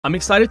I'm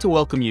excited to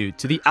welcome you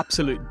to the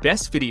absolute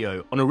best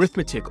video on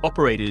arithmetic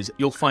operators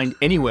you'll find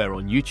anywhere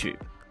on YouTube.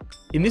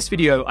 In this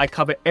video, I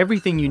cover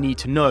everything you need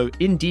to know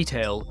in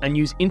detail and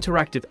use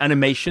interactive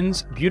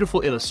animations, beautiful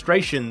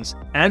illustrations,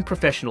 and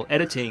professional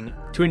editing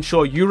to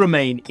ensure you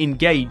remain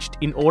engaged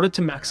in order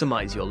to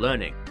maximize your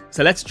learning.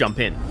 So let's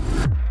jump in.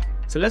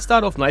 So let's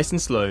start off nice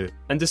and slow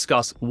and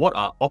discuss what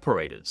are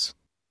operators.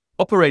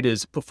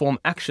 Operators perform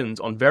actions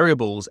on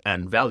variables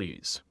and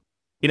values.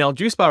 In our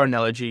juice bar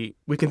analogy,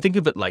 we can think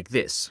of it like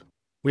this.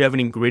 We have an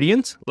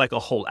ingredient, like a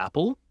whole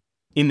apple.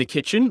 In the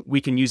kitchen,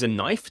 we can use a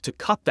knife to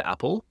cut the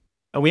apple,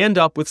 and we end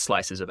up with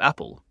slices of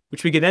apple,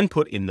 which we can then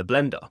put in the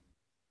blender.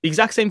 The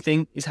exact same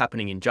thing is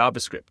happening in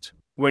JavaScript,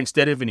 where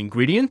instead of an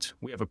ingredient,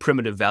 we have a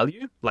primitive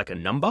value, like a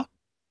number.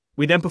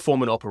 We then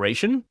perform an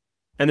operation,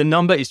 and the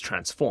number is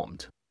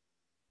transformed.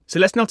 So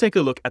let's now take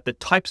a look at the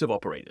types of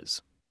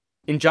operators.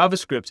 In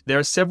JavaScript, there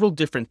are several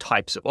different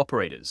types of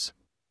operators.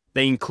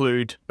 They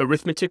include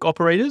arithmetic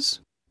operators,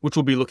 which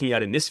we'll be looking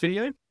at in this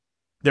video.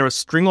 There are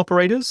string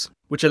operators,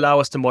 which allow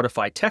us to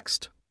modify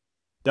text.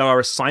 There are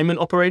assignment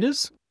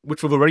operators,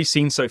 which we've already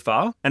seen so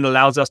far, and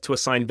allows us to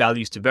assign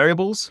values to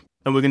variables.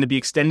 And we're going to be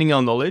extending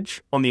our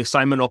knowledge on the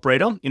assignment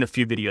operator in a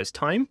few videos'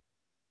 time.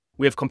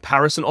 We have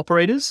comparison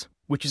operators,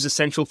 which is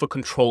essential for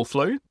control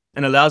flow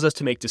and allows us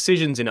to make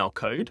decisions in our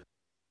code.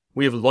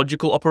 We have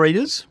logical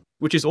operators,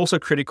 which is also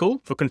critical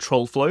for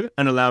control flow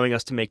and allowing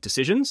us to make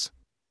decisions.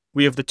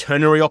 We have the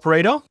ternary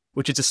operator,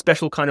 which is a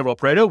special kind of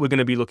operator we're going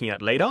to be looking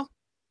at later.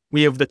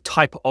 We have the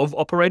type of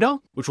operator,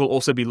 which we'll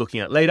also be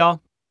looking at later.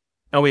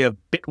 And we have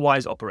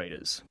bitwise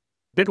operators.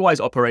 Bitwise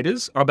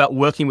operators are about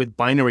working with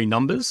binary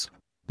numbers,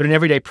 but in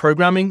everyday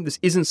programming, this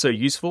isn't so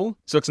useful,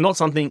 so it's not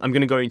something I'm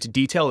going to go into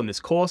detail in this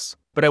course,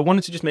 but I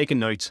wanted to just make a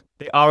note,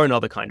 they are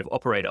another kind of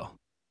operator.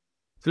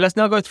 So let's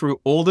now go through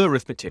all the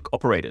arithmetic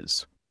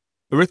operators.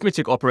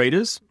 Arithmetic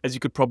operators, as you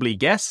could probably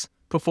guess,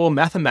 perform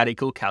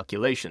mathematical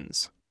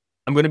calculations.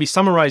 I'm going to be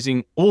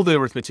summarizing all the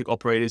arithmetic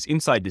operators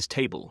inside this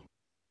table.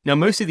 Now,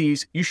 most of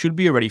these you should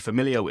be already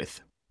familiar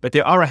with, but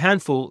there are a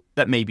handful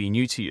that may be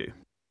new to you.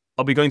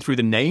 I'll be going through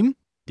the name,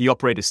 the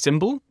operator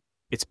symbol,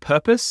 its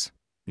purpose,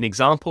 an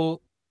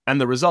example,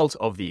 and the result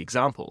of the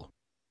example.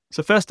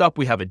 So first up,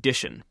 we have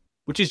addition,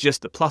 which is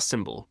just the plus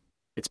symbol.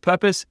 Its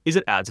purpose is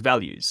it adds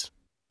values.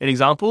 An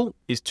example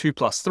is 2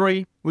 plus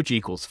 3, which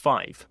equals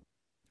 5.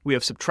 We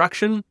have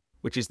subtraction,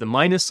 which is the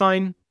minus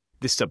sign.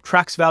 This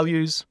subtracts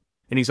values.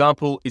 An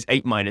example is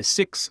 8 minus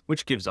 6,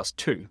 which gives us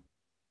 2.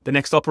 The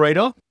next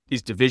operator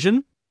is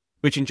division,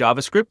 which in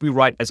JavaScript we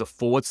write as a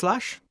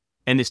 /,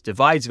 and this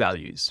divides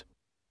values.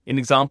 An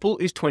example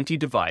is 20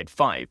 divide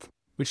 5,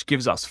 which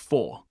gives us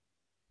 4.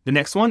 The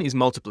next one is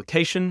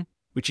multiplication,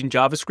 which in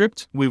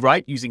JavaScript we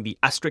write using the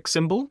asterisk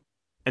symbol,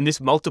 and this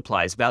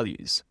multiplies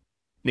values.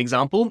 An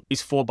example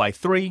is 4 by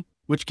 3,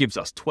 which gives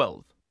us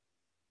 12.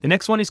 The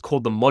next one is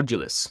called the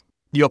modulus.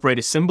 The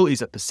operator symbol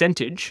is a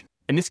percentage,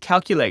 and this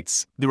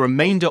calculates the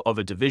remainder of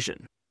a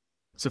division.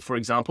 So for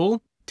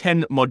example,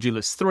 10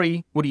 modulus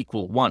 3 would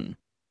equal 1.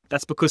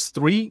 That's because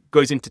 3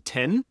 goes into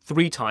 10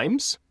 3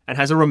 times and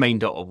has a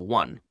remainder of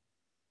 1.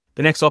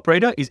 The next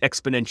operator is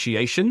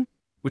exponentiation,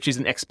 which is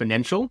an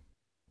exponential.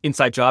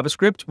 Inside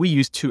JavaScript, we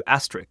use 2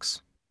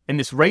 asterisks, and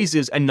this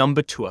raises a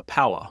number to a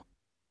power.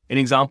 An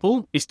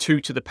example is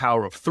 2 to the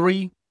power of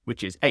 3,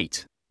 which is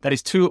 8. That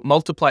is 2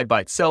 multiplied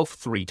by itself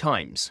 3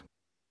 times.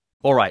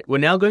 Alright, we're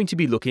now going to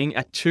be looking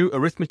at 2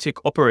 arithmetic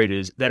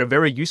operators that are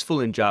very useful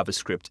in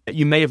JavaScript that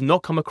you may have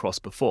not come across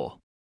before.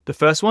 The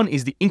first one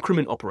is the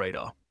increment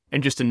operator.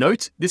 And just a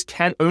note, this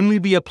can only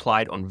be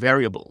applied on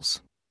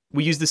variables.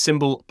 We use the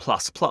symbol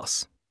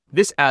 ++.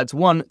 This adds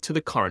 1 to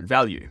the current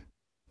value.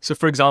 So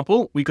for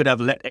example, we could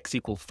have let x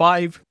equal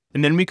 5,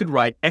 and then we could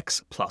write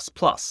x ++.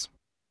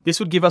 This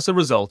would give us a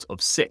result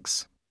of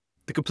 6.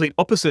 The complete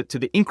opposite to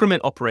the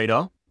increment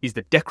operator is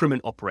the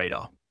decrement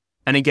operator.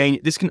 And again,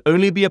 this can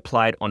only be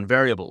applied on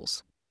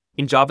variables.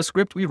 In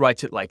JavaScript, we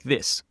write it like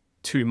this,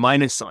 2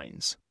 minus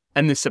signs,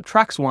 and this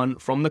subtracts 1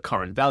 from the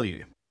current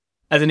value.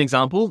 As an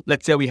example,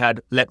 let's say we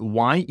had let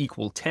y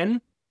equal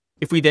 10.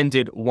 If we then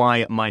did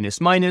y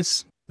minus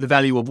minus, the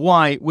value of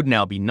y would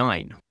now be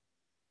 9.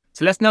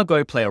 So let's now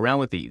go play around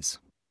with these.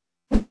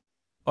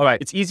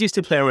 Alright, it's easiest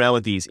to play around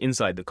with these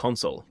inside the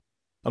console.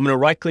 I'm going to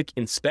right-click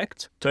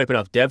Inspect to open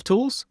up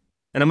DevTools,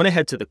 and I'm going to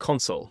head to the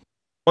console.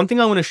 One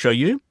thing I want to show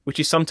you, which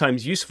is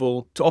sometimes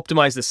useful to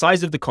optimize the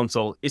size of the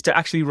console, is to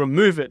actually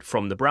remove it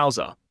from the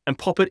browser and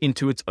pop it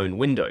into its own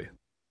window.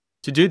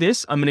 To do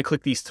this, I'm going to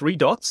click these 3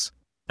 dots,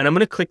 and I'm going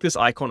to click this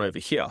icon over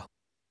here.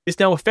 This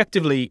now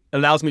effectively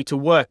allows me to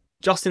work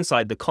just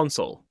inside the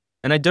console,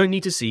 and I don't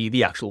need to see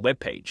the actual web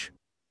page.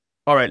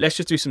 Alright, let's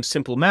just do some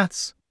simple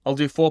maths. I'll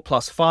do 4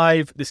 plus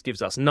 5, this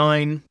gives us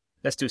 9.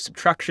 Let's do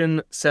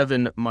subtraction,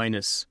 7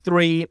 minus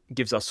 3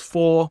 gives us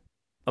 4.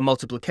 A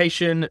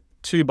multiplication,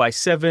 2 by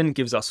 7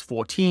 gives us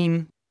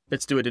 14.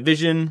 Let's do a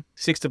division,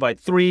 6 divided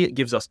 3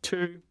 gives us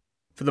 2.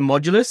 For the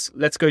modulus,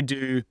 let's go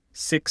do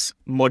 6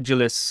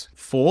 modulus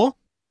 4.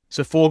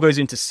 So 4 goes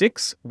into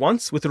 6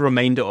 once with a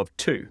remainder of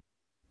 2.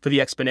 For the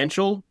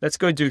exponential, let's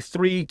go do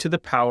 3 to the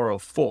power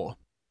of 4.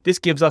 This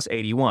gives us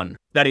 81.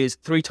 That is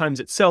 3 times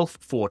itself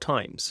 4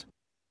 times.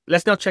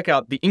 Let's now check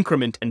out the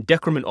increment and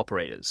decrement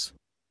operators.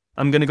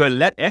 I'm going to go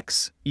let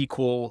x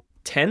equal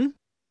 10,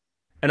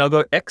 and I'll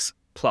go x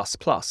plus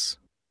plus.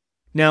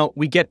 Now,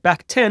 we get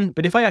back 10,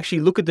 but if I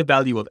actually look at the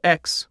value of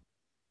x,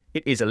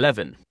 it is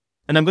 11.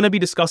 And I'm going to be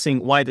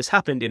discussing why this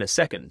happened in a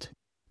second.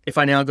 If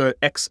I now go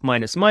x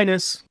minus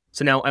minus,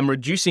 so now I'm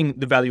reducing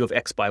the value of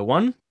x by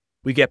 1,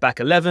 we get back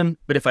 11,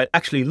 but if I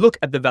actually look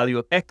at the value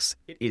of x,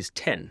 it is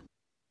 10.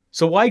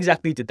 So why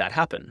exactly did that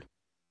happen?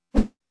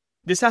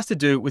 This has to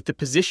do with the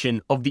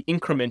position of the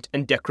increment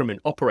and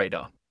decrement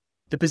operator.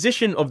 The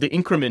position of the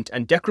increment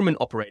and decrement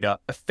operator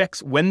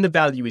affects when the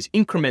value is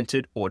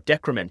incremented or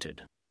decremented.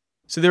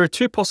 So there are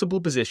two possible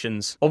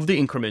positions of the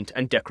increment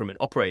and decrement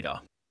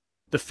operator.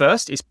 The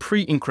first is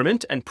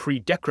pre-increment and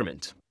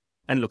pre-decrement,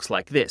 and looks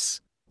like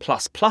this: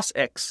 plus plus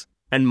x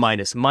and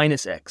minus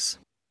minus x.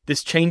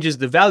 This changes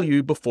the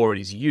value before it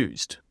is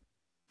used.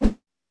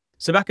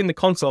 So back in the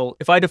console,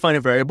 if I define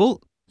a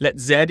variable, let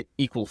z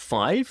equal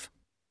 5,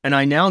 and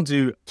I now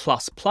do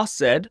plus plus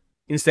z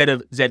instead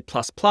of z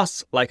plus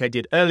plus like I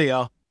did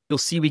earlier, you'll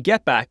see we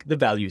get back the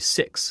value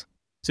 6.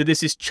 So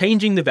this is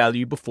changing the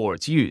value before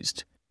it's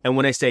used. And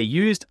when I say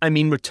used, I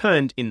mean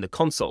returned in the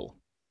console.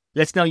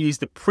 Let's now use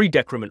the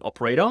pre-decrement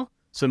operator,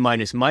 so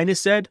minus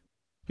minus z.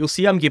 You'll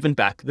see I'm given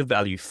back the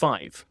value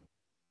 5.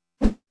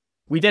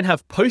 We then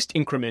have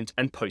post-increment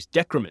and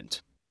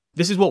post-decrement.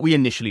 This is what we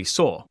initially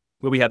saw,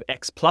 where we have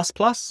x plus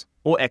plus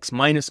or x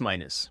minus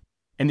minus.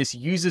 And this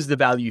uses the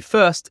value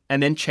first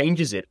and then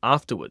changes it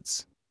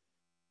afterwards.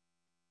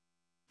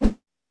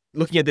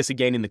 Looking at this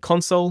again in the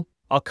console,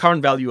 our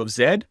current value of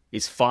z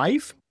is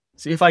 5.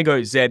 So if I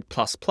go z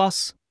plus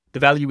plus, the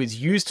value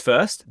is used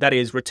first, that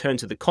is returned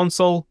to the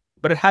console,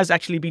 but it has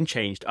actually been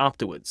changed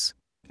afterwards.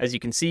 As you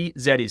can see,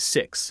 z is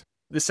 6.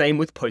 The same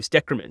with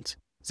post-decrement.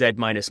 Z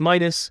minus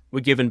minus, we're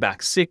given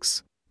back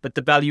 6, but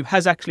the value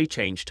has actually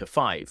changed to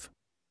 5.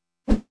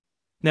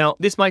 Now,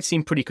 this might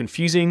seem pretty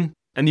confusing,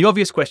 and the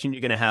obvious question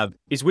you're going to have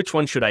is which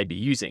one should I be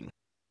using?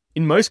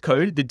 In most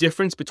code, the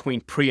difference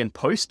between pre and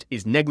post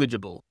is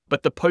negligible,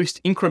 but the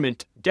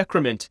post-increment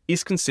decrement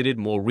is considered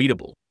more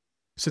readable.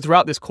 So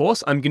throughout this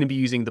course, I'm going to be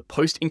using the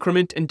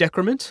post-increment and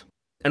decrement,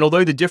 and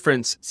although the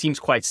difference seems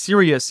quite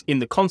serious in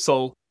the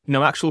console, in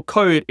our actual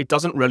code, it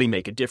doesn't really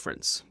make a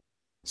difference.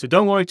 So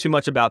don't worry too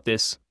much about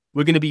this.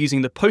 We're going to be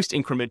using the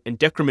post-increment and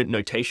decrement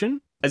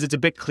notation, as it's a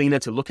bit cleaner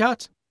to look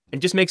at,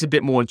 and just makes a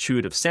bit more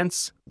intuitive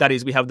sense. That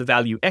is, we have the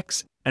value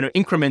x, and are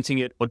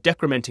incrementing it or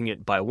decrementing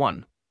it by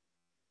 1.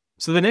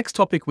 So the next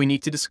topic we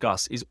need to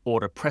discuss is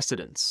order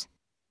precedence.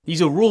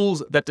 These are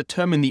rules that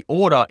determine the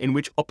order in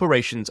which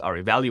operations are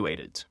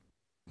evaluated.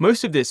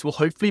 Most of this will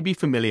hopefully be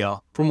familiar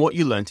from what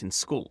you learnt in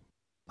school.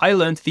 I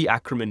learned the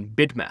acronym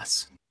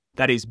BIDMAS.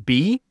 That is,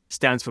 B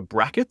stands for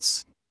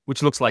brackets,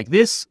 which looks like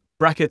this: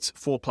 brackets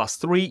 4 plus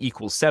 3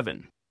 equals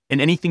 7,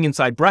 and anything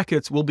inside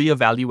brackets will be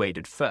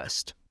evaluated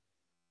first.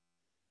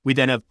 We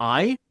then have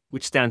I,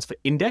 which stands for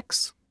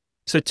index,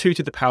 so 2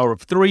 to the power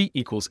of 3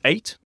 equals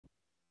 8.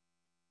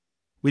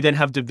 We then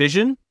have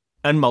division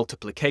and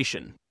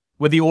multiplication,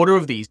 where the order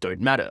of these don't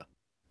matter.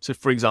 So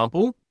for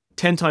example,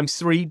 10 times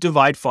 3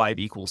 divide 5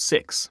 equals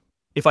 6.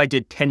 If I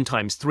did 10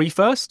 times 3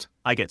 first,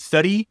 I get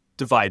 30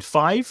 divide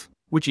 5,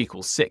 which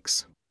equals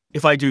 6.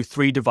 If I do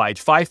 3 divide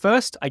 5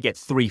 first, I get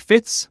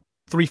 3/5.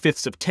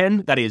 3/5 of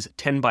 10, that is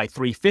 10 by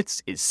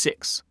 3/5 is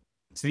 6.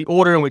 So the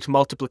order in which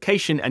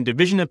multiplication and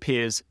division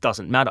appears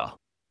doesn't matter,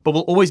 but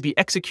will always be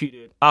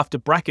executed after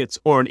brackets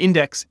or an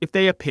index if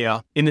they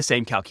appear in the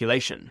same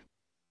calculation.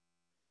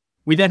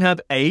 We then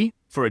have A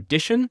for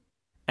addition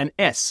and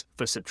S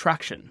for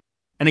subtraction.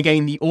 And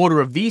again, the order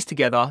of these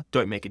together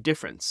don't make a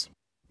difference.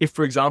 If,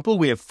 for example,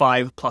 we have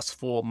 5 plus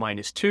 4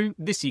 minus 2,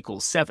 this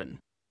equals 7.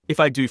 If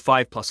I do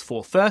 5 plus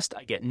 4 first,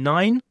 I get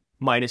 9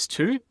 minus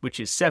 2, which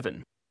is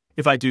 7.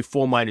 If I do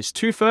 4 minus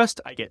 2 first,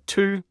 I get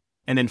 2,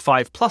 and then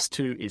 5 plus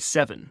 2 is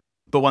 7.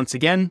 But once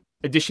again,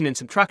 addition and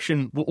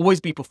subtraction will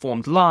always be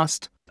performed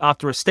last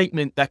after a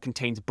statement that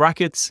contains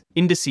brackets,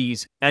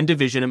 indices, and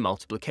division and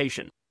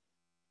multiplication.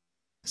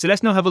 So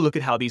let's now have a look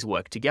at how these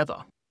work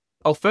together.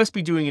 I'll first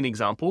be doing an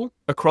example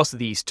across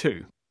these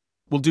two.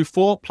 We'll do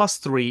 4 plus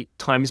 3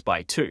 times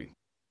by 2.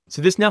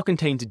 So this now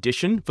contains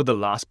addition for the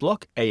last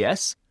block,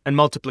 AS, and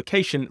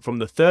multiplication from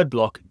the third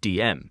block,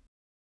 DM.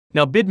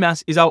 Now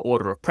BIDMAS is our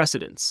order of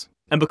precedence,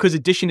 and because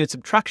addition and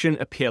subtraction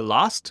appear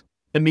last,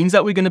 it means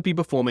that we're going to be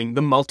performing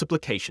the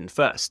multiplication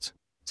first.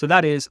 So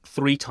that is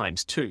 3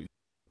 times 2.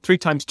 3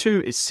 times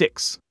 2 is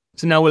 6.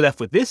 So now we're left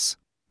with this,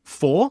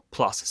 4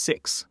 plus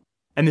 6.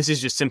 And this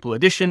is just simple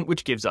addition,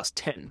 which gives us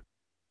 10.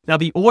 Now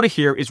the order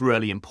here is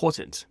really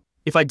important.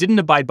 If I didn't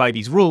abide by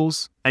these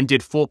rules and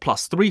did 4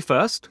 plus 3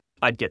 first,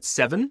 I'd get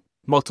 7.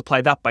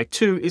 Multiply that by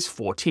 2 is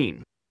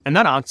 14. And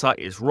that answer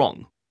is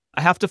wrong.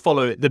 I have to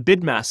follow the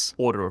BIDMAS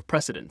order of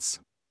precedence.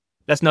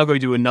 Let's now go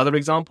do another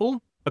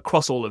example.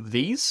 Across all of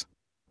these,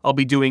 I'll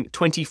be doing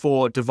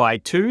 24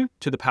 divide 2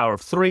 to the power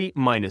of 3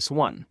 minus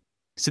 1.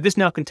 So this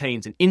now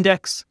contains an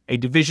index, a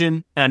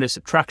division, and a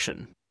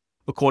subtraction.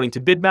 According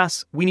to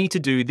BIDMAS, we need to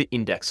do the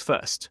index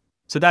first.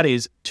 So that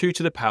is 2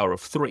 to the power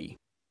of 3.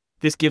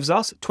 This gives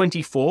us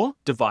 24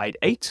 divide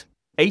 8.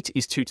 8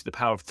 is 2 to the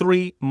power of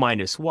 3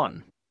 minus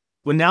 1.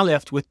 We're now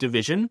left with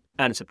division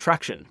and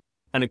subtraction.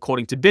 And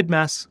according to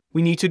BIDMAS,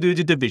 we need to do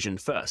the division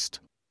first.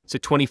 So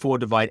 24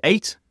 divide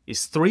 8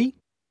 is 3.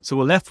 So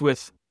we're left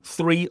with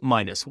 3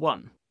 minus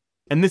 1.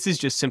 And this is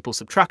just simple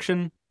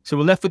subtraction. So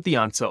we're left with the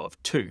answer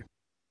of 2.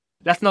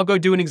 Let's now go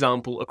do an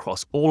example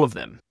across all of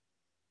them.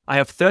 I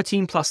have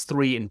 13 plus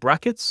 3 in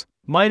brackets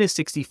minus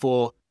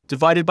 64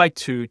 divided by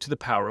 2 to the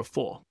power of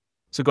 4.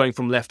 So going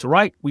from left to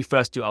right, we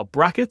first do our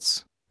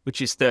brackets,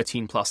 which is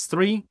 13 plus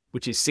 3,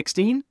 which is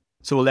 16.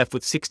 So we're left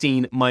with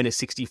 16 minus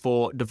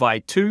 64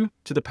 divide 2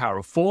 to the power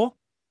of 4.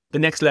 The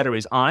next letter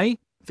is I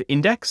for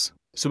index.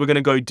 So we're going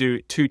to go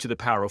do 2 to the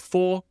power of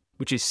 4,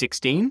 which is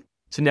 16.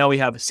 So now we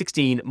have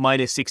 16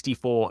 minus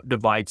 64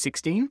 divide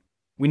 16.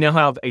 We now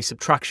have a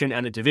subtraction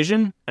and a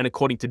division. And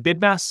according to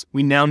BIDMAS,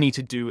 we now need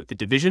to do the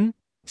division.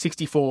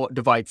 64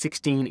 divide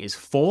 16 is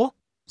 4.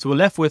 So we're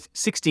left with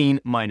 16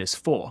 minus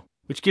 4,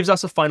 which gives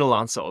us a final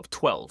answer of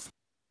 12.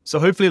 So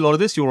hopefully a lot of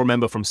this you'll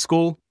remember from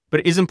school,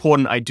 but it is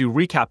important I do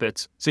recap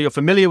it so you're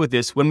familiar with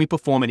this when we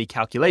perform any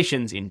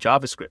calculations in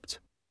JavaScript.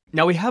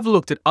 Now we have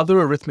looked at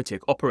other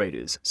arithmetic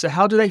operators, so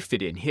how do they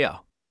fit in here?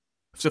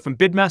 So from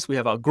BIDMAS we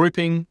have our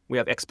grouping, we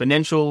have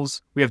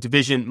exponentials, we have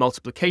division,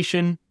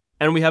 multiplication,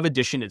 and we have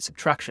addition and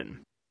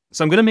subtraction.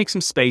 So I'm going to make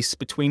some space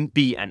between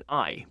B and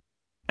I.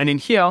 And in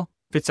here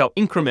fits our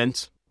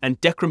increment and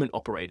decrement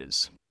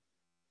operators.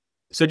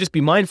 So just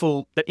be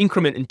mindful that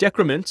increment and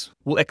decrement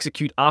will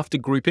execute after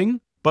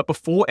grouping, but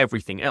before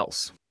everything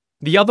else.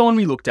 The other one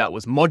we looked at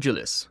was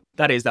modulus,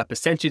 that is that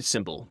percentage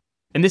symbol.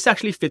 And this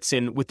actually fits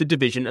in with the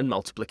division and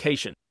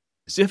multiplication.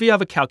 So if you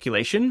have a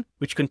calculation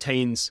which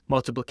contains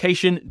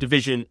multiplication,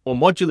 division, or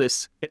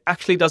modulus, it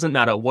actually doesn't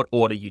matter what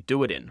order you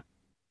do it in.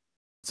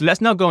 So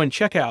let's now go and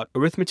check out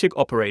arithmetic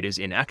operators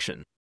in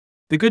action.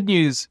 The good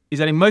news is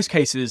that in most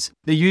cases,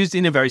 they're used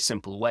in a very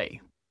simple way.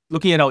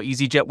 Looking at our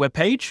EasyJet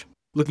webpage,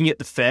 looking at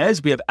the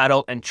fares, we have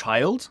adult and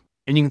child,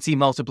 and you can see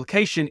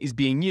multiplication is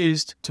being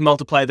used to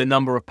multiply the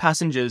number of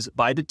passengers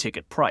by the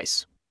ticket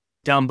price.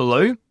 Down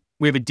below,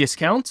 we have a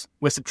discount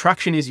where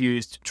subtraction is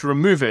used to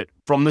remove it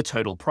from the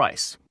total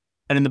price.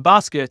 And in the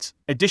basket,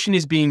 addition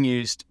is being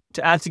used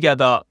to add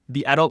together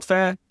the adult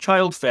fare,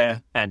 child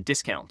fare, and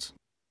discount.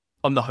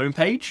 On the home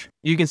page,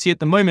 you can see at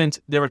the moment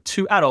there are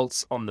 2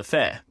 adults on the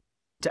fare.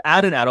 To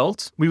add an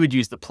adult, we would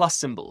use the plus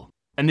symbol,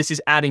 and this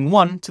is adding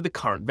 1 to the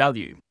current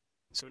value.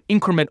 So an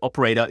increment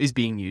operator is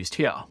being used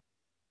here.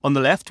 On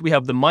the left, we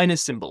have the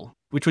minus symbol,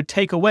 which would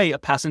take away a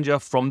passenger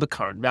from the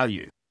current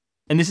value.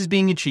 And this is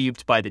being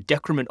achieved by the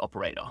decrement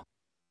operator.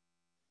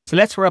 So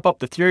let's wrap up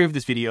the theory of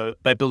this video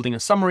by building a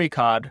summary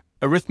card,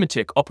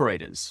 arithmetic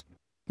operators.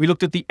 We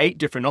looked at the 8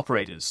 different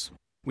operators.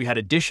 We had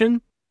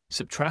addition,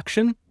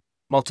 subtraction,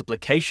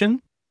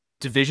 multiplication,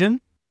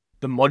 division,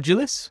 the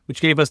modulus,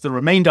 which gave us the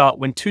remainder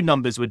when 2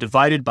 numbers were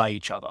divided by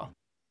each other.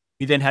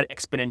 We then had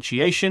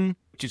exponentiation,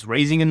 which is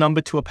raising a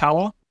number to a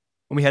power,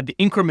 and we had the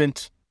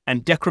increment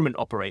and decrement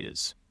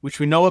operators, which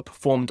we know are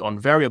performed on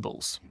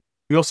variables.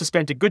 We also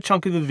spent a good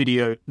chunk of the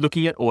video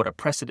looking at order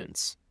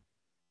precedence.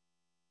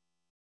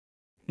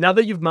 Now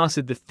that you've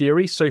mastered the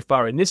theory so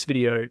far in this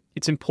video,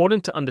 it's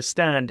important to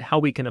understand how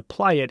we can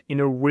apply it in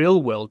a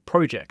real-world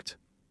project.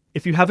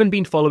 If you haven't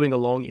been following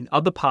along in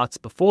other parts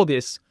before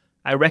this,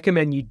 I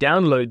recommend you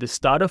download the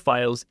starter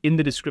files in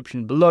the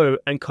description below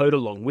and code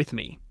along with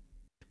me.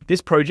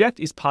 This project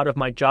is part of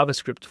my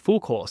JavaScript full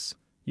course.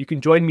 You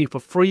can join me for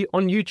free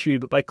on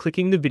YouTube by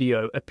clicking the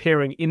video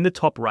appearing in the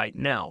top right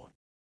now.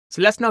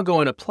 So let's now go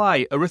and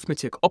apply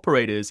arithmetic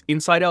operators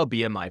inside our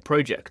BMI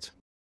project.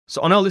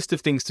 So on our list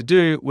of things to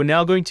do, we're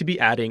now going to be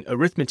adding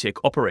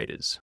arithmetic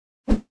operators.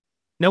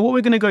 Now what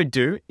we're going to go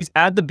do is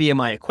add the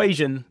BMI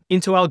equation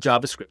into our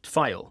JavaScript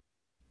file.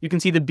 You can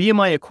see the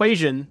BMI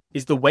equation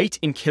is the weight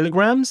in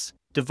kilograms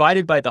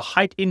divided by the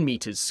height in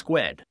meters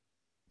squared.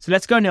 So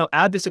let's go now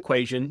add this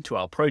equation to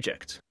our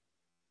project.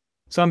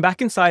 So I'm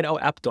back inside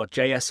our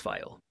app.js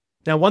file.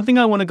 Now one thing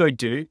I want to go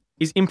do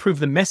is improve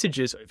the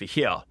messages over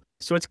here,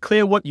 so it's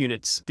clear what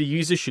units the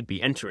user should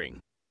be entering.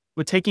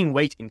 We're taking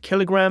weight in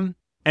kilogram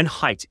and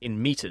height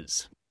in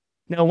meters.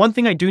 Now one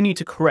thing I do need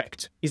to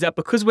correct is that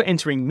because we're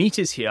entering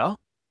meters here,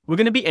 we're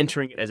going to be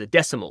entering it as a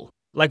decimal,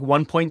 like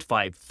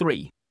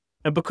 1.53.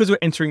 And because we're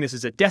entering this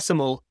as a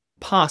decimal,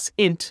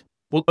 parseInt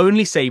will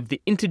only save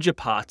the integer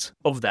part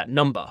of that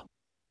number.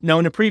 Now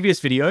in a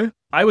previous video,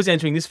 I was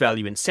entering this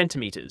value in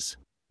centimeters.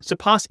 So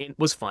parseInt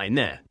was fine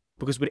there,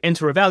 because we'd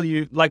enter a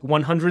value like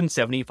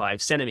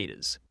 175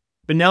 centimeters.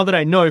 But now that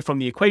I know from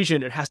the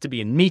equation it has to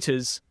be in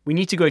meters, we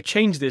need to go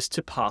change this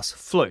to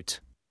parsefloat,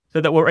 so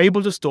that we're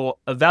able to store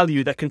a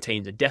value that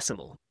contains a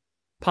decimal.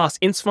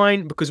 ParseInt's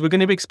fine because we're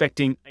going to be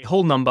expecting a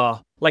whole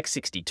number like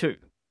 62.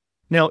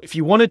 Now, if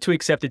you wanted to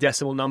accept a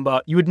decimal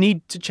number, you would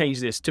need to change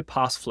this to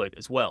parsefloat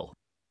as well.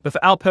 But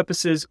for our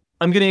purposes,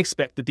 I'm going to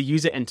expect that the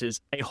user enters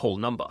a whole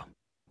number.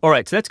 All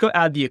right, so let's go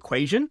add the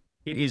equation.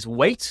 It is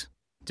weight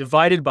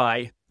divided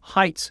by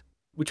height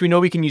which we know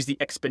we can use the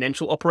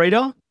exponential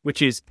operator,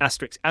 which is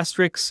asterisk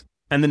asterisk,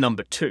 and the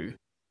number 2.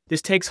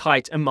 This takes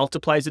height and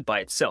multiplies it by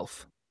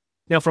itself.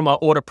 Now from our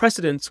order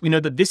precedence, we know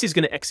that this is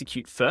going to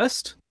execute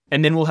first,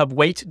 and then we'll have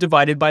weight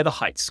divided by the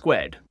height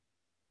squared.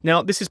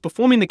 Now this is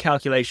performing the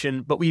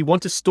calculation, but we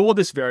want to store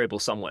this variable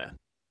somewhere.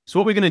 So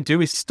what we're going to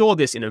do is store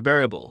this in a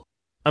variable.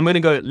 I'm going to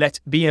go let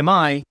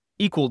BMI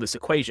equal this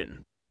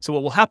equation. So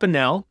what will happen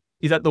now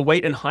is that the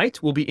weight and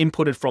height will be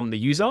inputted from the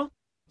user.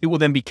 It will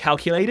then be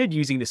calculated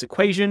using this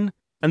equation,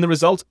 and the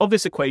result of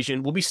this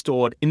equation will be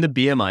stored in the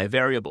BMI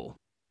variable.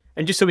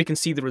 And just so we can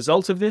see the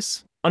result of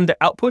this, under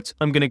output,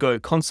 I'm going to go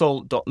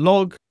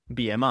console.log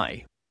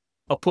BMI.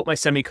 I'll put my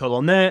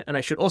semicolon there, and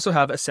I should also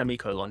have a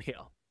semicolon here.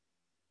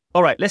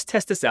 All right, let's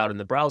test this out in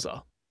the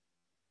browser.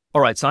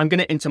 All right, so I'm going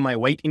to enter my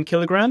weight in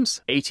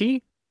kilograms,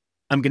 80.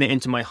 I'm going to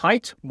enter my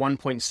height,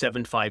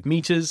 1.75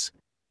 meters,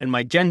 and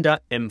my gender,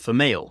 M for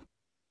male.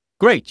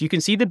 Great, you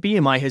can see the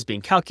BMI has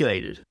been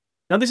calculated.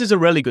 Now this is a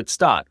really good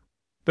start,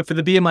 but for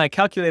the BMI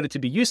calculator to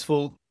be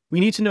useful,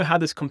 we need to know how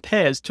this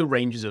compares to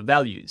ranges of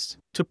values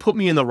to put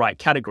me in the right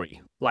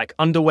category, like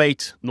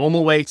underweight,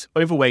 normal weight,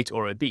 overweight,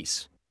 or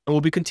obese. And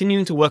we'll be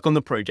continuing to work on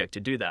the project to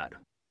do that.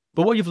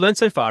 But what you've learned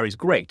so far is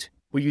great.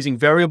 We're using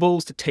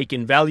variables to take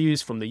in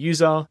values from the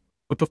user,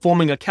 we're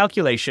performing a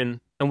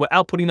calculation, and we're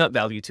outputting that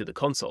value to the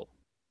console.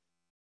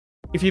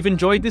 If you've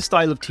enjoyed this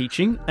style of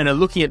teaching and are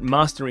looking at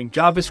mastering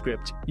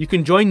JavaScript, you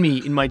can join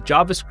me in my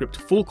JavaScript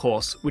full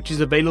course, which is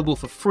available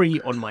for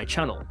free on my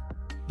channel.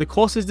 The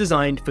course is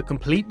designed for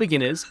complete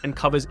beginners and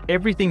covers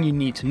everything you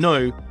need to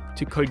know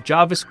to code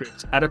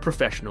JavaScript at a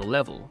professional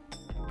level.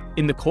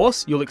 In the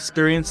course, you'll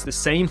experience the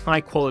same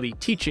high-quality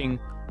teaching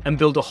and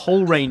build a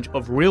whole range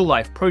of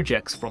real-life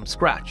projects from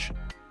scratch.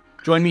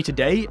 Join me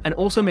today and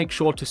also make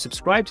sure to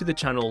subscribe to the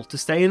channel to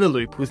stay in the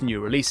loop with new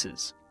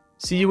releases.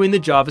 See you in the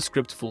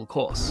JavaScript full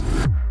course.